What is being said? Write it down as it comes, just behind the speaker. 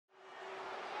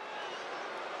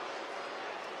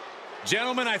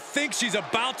Gentlemen, I think she's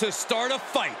about to start a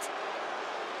fight.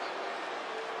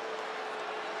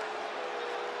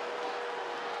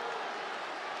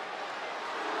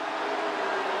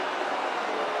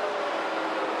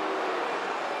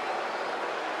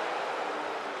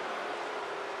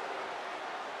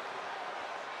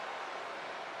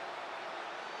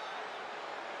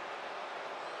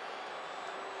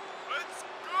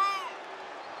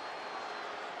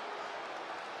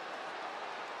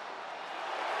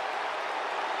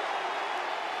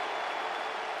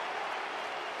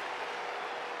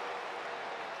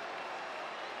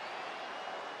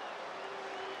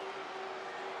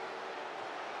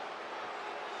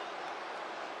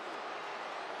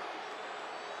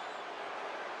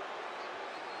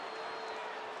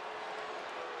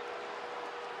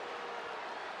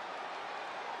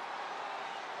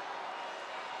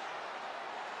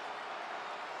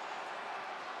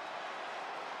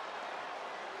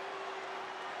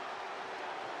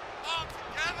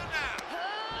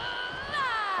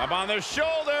 Up on the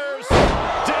shoulders.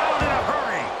 Down in a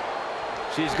hurry.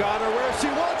 She's got her where she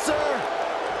wants her.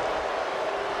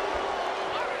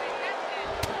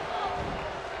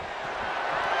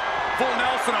 Full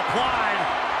Nelson applied.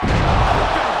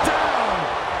 Down.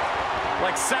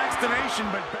 Like Saxtonation,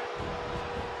 but...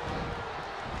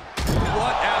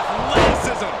 What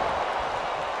athleticism.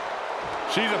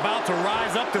 She's about to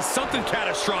rise up to something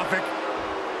catastrophic.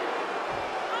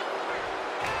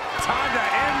 Time to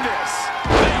end this.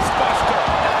 Face buster.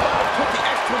 Put the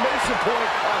exclamation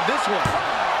point on this one.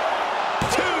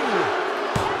 2.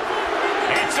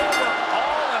 It's over.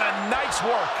 All in a night's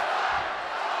work.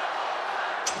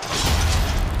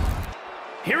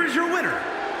 Here is your winner,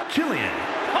 Jillian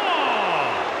Hall.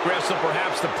 Wrestle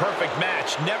perhaps the perfect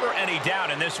match. Never any doubt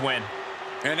in this win.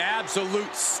 An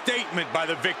absolute statement by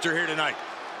the victor here tonight.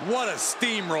 What a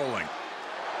steamrolling.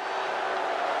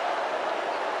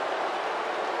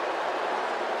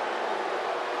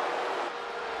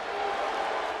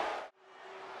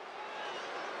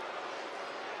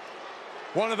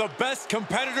 One of the best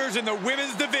competitors in the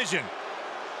women's division.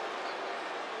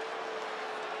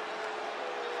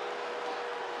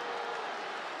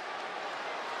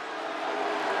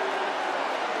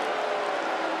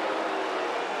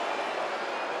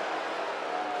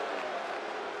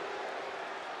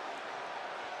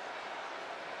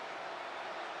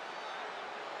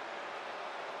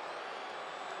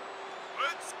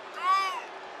 Let's go!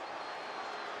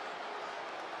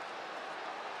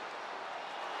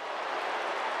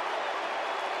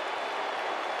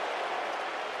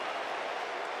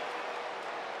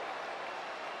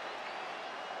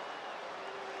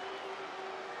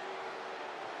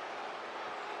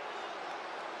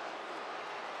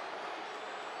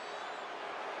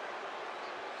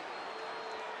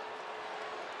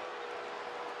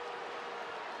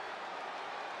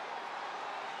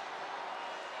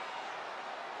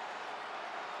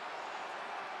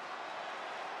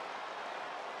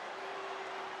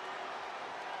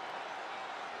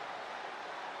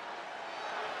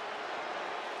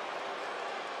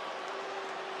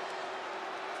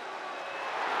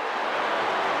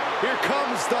 Here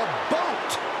comes the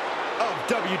boat of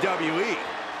WWE.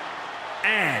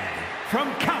 And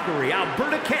from Calgary,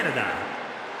 Alberta, Canada,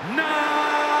 Natalya!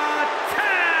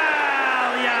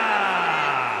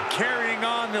 Carrying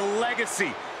on the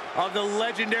legacy of the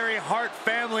legendary Hart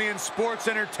family in sports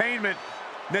entertainment,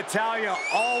 Natalya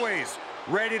always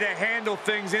ready to handle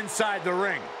things inside the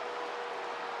ring.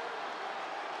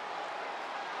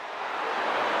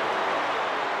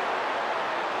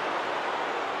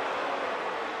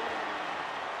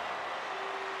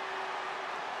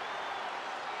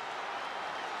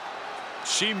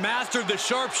 She mastered the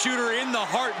sharpshooter in the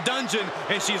Hart dungeon,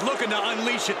 and she's looking to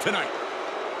unleash it tonight.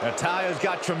 Natalya's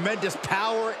got tremendous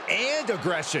power and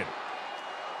aggression.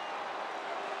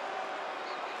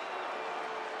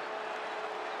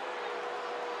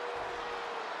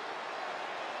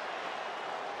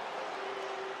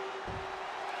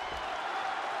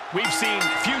 We've seen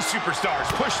few superstars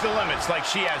push the limits like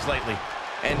she has lately.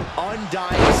 An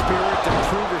undying spirit to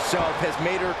prove herself has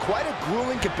made her quite a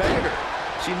grueling competitor.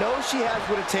 She knows she has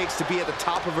what it takes to be at the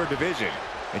top of her division,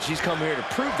 and she's come here to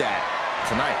prove that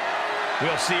tonight.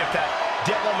 We'll see if that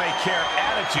devil-may-care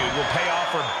attitude will pay off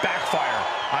or backfire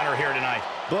on her here tonight.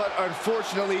 But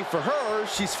unfortunately for her,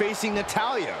 she's facing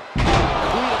Natalya, Queen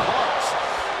of Hearts.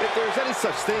 If there's any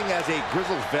such thing as a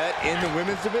grizzled vet in the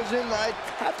women's division, I'd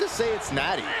have to say it's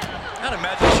Natty. I'd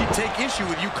imagine she'd take issue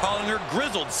with you calling her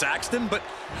grizzled, Saxton, but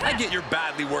I get your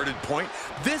badly worded point.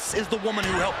 This is the woman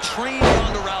who helped train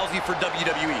Ronda Rousey for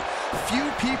WWE.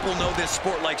 Few people know this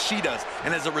sport like she does,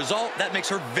 and as a result, that makes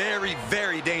her very,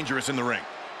 very dangerous in the ring.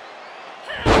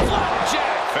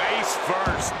 Flapjack. Face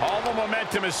first. All the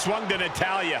momentum is swung to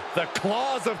Natalya. The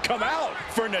claws have come out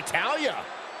for Natalya.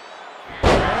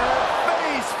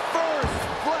 Face first,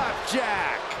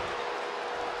 Flapjack.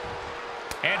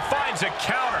 And finds a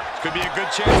counter. Could be a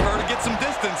good chance for her to get some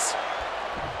distance.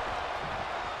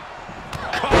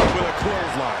 Caught with a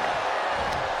clothesline.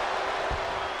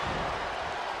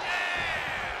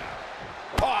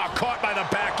 Oh, caught by the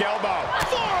back elbow.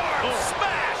 Forearm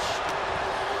smash.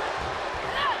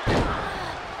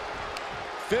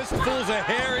 Fistfuls of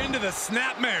hair into the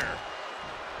snapmare.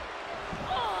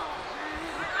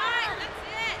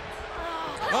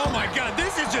 Oh my God,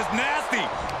 this is just nasty.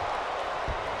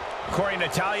 Corey,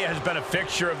 Natalya has been a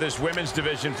fixture of this women's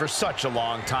division for such a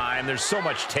long time. There's so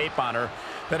much tape on her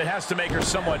that it has to make her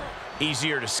somewhat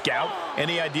easier to scout.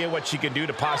 Any idea what she can do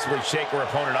to possibly shake her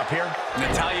opponent up here?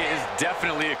 Natalya is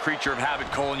definitely a creature of habit,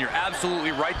 Cole, and you're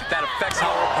absolutely right that affects how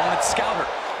her opponents scout her.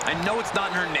 I know it's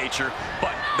not in her nature,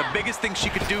 but the biggest thing she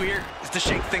could do here is to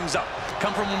shake things up.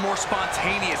 Come from a more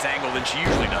spontaneous angle than she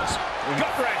usually does.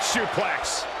 Gut-wrench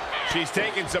suplex. She's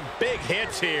taking some big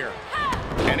hits here.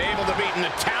 And able to beat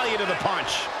Natalya to the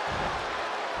punch.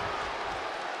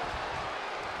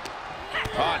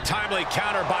 Oh, timely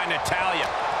counter by Natalya.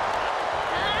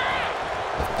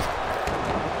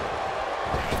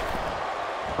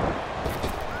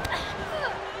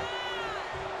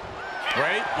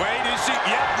 Wait, is she?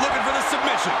 Yep, looking for the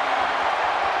submission.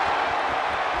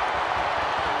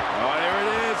 Oh, there it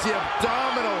is, the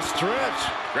abdominal stretch.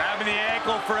 Grabbing the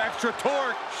ankle for extra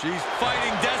torque. She's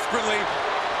fighting desperately.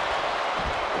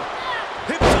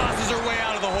 Hip tosses her way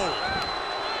out of the hole.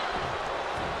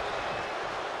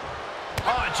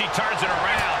 Oh, and she turns it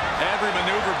around. Every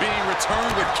maneuver being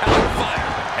returned with counter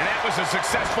fire. And that was a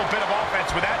successful bit of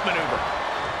offense with that maneuver.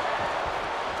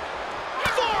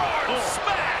 Forearm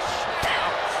smash.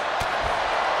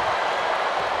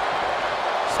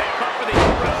 Set up for the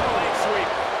aggressive leg sweep.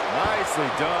 Nicely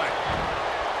done.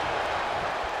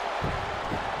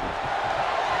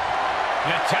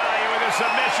 Natalya with a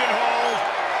submission hold.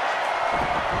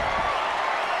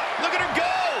 Look at her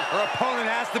go. Her opponent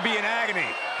has to be in agony.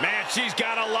 Man, she's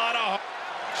got a lot of...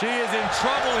 She is in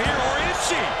trouble here, or is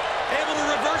she? Able to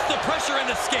reverse the pressure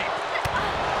and escape.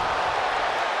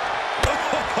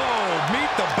 Oh,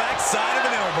 meet the backside of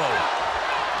an elbow.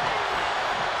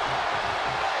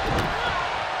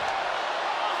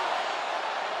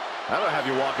 That'll have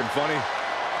you walking funny.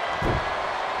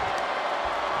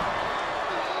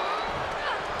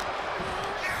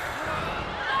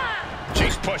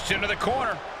 She's pushed into the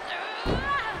corner.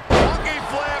 Monkey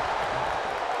flip.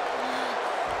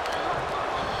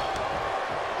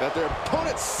 Got their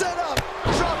opponent set up.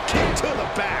 Drop kick to the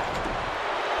back.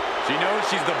 She knows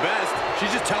she's the best.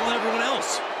 She's just telling everyone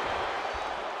else.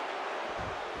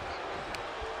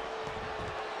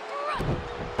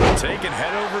 Taking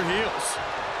head over heels.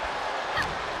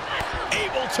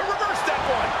 Able to reverse that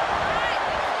one.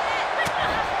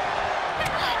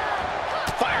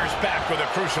 Fires back with a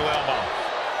crucial elbow.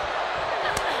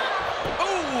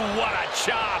 Oh, what a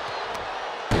chop.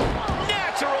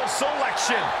 Natural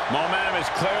selection. Momentum is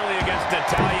clearly against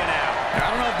Natalya now.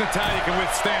 I don't know if Natalya can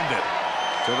withstand it.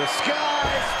 To the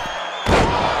skies. 50.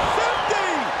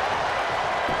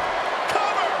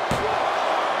 Cover.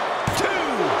 2.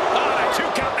 Oh, a 2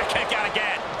 count to kick out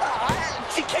again.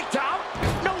 She kicked out?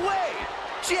 No way.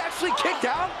 She actually kicked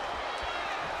out?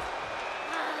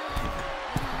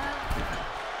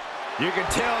 You can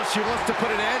tell she wants to put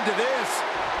an end to this.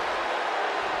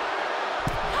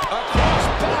 Across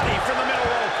body from the middle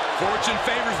rope. Fortune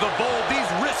favors the bold. These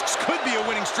risks could be a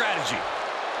winning strategy.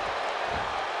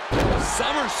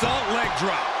 Somersault leg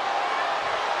drop.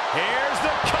 Here's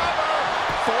the cover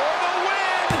for the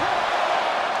win.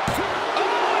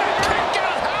 Oh, and a kick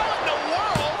out. How in the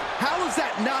world? How is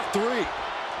that not 3?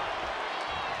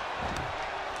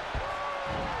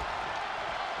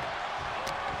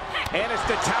 And it's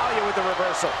Natalya with the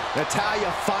reversal.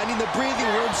 Natalya finding the breathing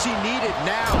room she needed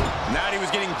now. Natty was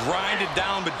getting grinded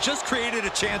down, but just created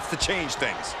a chance to change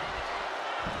things.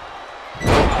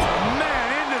 Oh, man,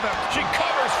 into the... She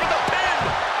covers for the pin.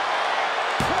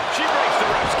 She breaks the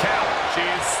ref's count. She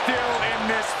is still in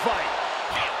this fight.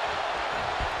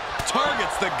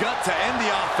 Targets the gut to end the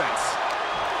offense.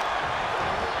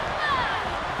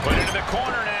 Put it in the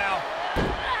corner now.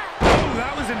 Oh,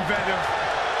 that was inventive.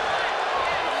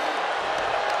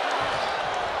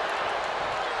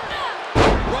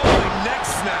 Rolling neck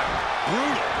snap.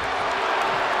 Brutal.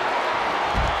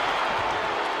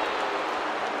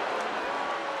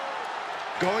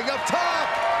 Going up top.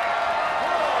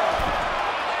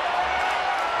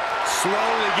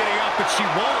 Slowly getting up, but she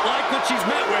won't like what she's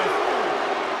met with.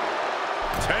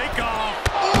 Take off.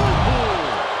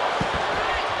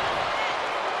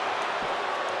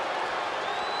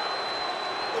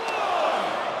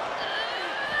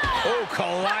 Oh,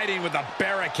 colliding with a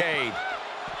barricade.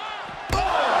 Oh,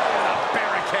 a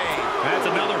barricade. That's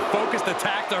another focused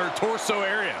attack to her torso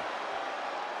area.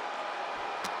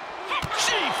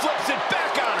 She flips it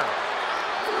back on her.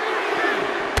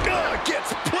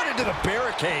 Gets put into the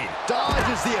barricade.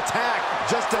 Dodges the attack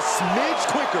just a smidge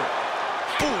quicker.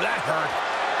 Ooh, that hurt.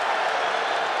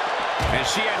 And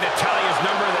she had Natalya's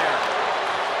number there.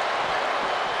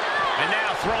 And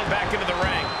now thrown back into the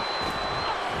ring.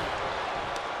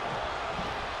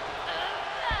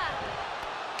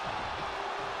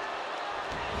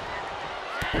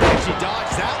 She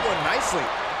dodged that one nicely.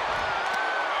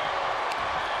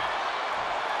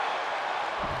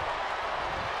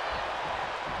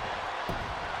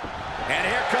 And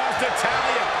here comes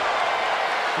Natalya.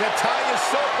 Natalya's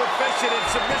so proficient in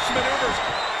submission maneuvers.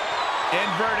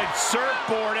 Inverted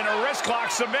surfboard and a wrist lock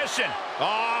submission.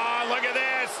 Oh, look at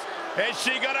this. Is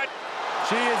she gonna...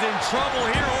 She is in trouble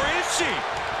here, or is she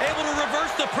able to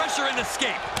reverse the pressure and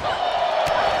escape?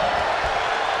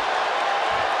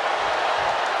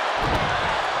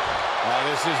 Oh,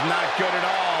 this is not good at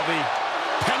all. The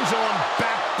pendulum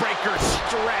backbreaker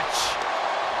stretch.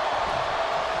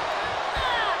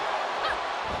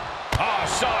 Oh,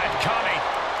 saw it coming.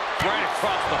 Right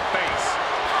across the face.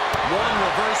 One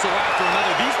reversal after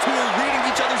another. These two are reading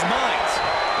each other's minds.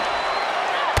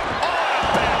 Oh,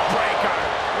 backbreaker.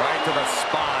 Right to the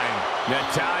spine.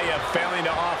 Natalya failing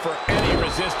to offer any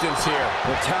resistance here.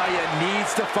 Natalya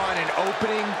needs to find an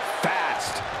opening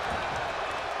fast.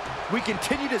 We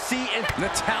continue to see...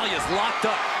 Natalya's locked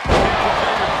up. Can't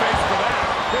prepare your face for that.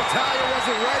 Natalya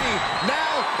wasn't ready.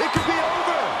 Now it could be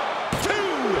over. 2,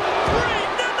 3.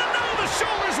 No, the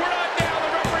shoulders were not down.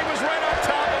 The referee was right on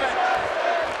top of it.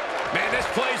 Man, this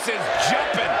place is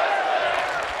jumping.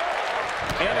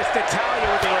 And it's Natalya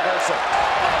with the reversal.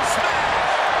 Oh, smash!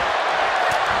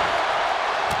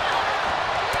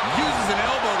 Uses an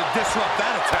elbow to disrupt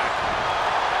that attack.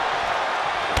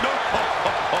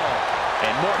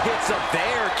 And more hits up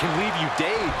there can leave you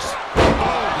dazed.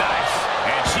 Oh, nice.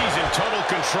 And she's in total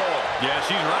control. Yeah,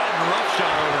 she's riding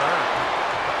roughshod over her.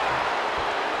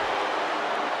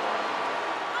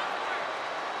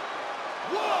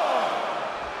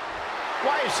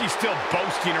 Why is she still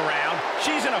boasting around?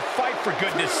 She's in a fight, for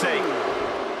goodness sake.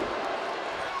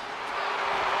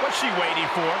 What's she waiting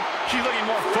for? She's looking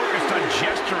more focused on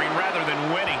gesturing rather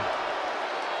than winning.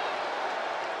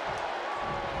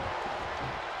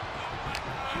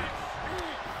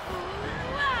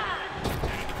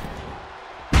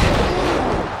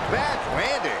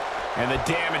 And the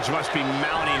damage must be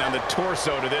mounting on the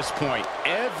torso to this point.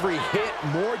 Every hit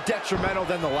more detrimental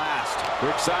than the last.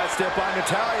 Quick sidestep by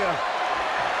Natalya.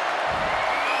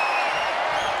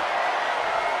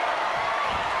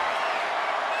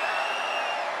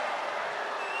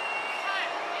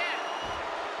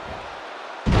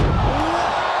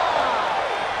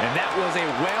 And that was a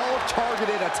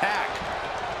well-targeted attack.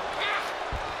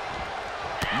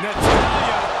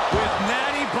 Natalya with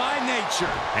natty by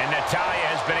nature. And Natalya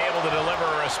has been able to deliver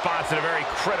a response at a very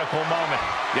critical moment.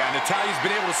 Yeah, Natalya's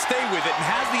been able to stay with it and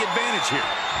has the advantage here.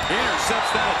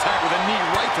 Intercepts that attack with a knee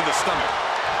right to the stomach.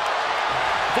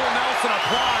 Full Nelson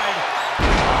applied.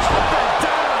 Up and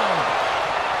down.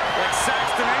 Like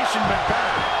Saxton Nation, but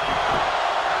better.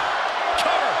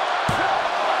 Cover.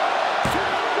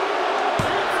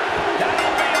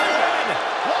 That'll be the win.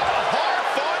 What a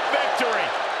hard-fought victory.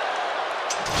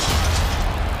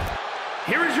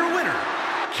 Here is your winner,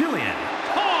 Jillian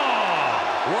Hall.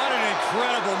 What an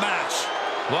incredible match.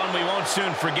 One we won't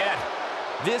soon forget.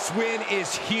 This win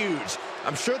is huge.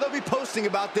 I'm sure they'll be posting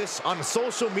about this on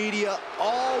social media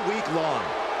all week long.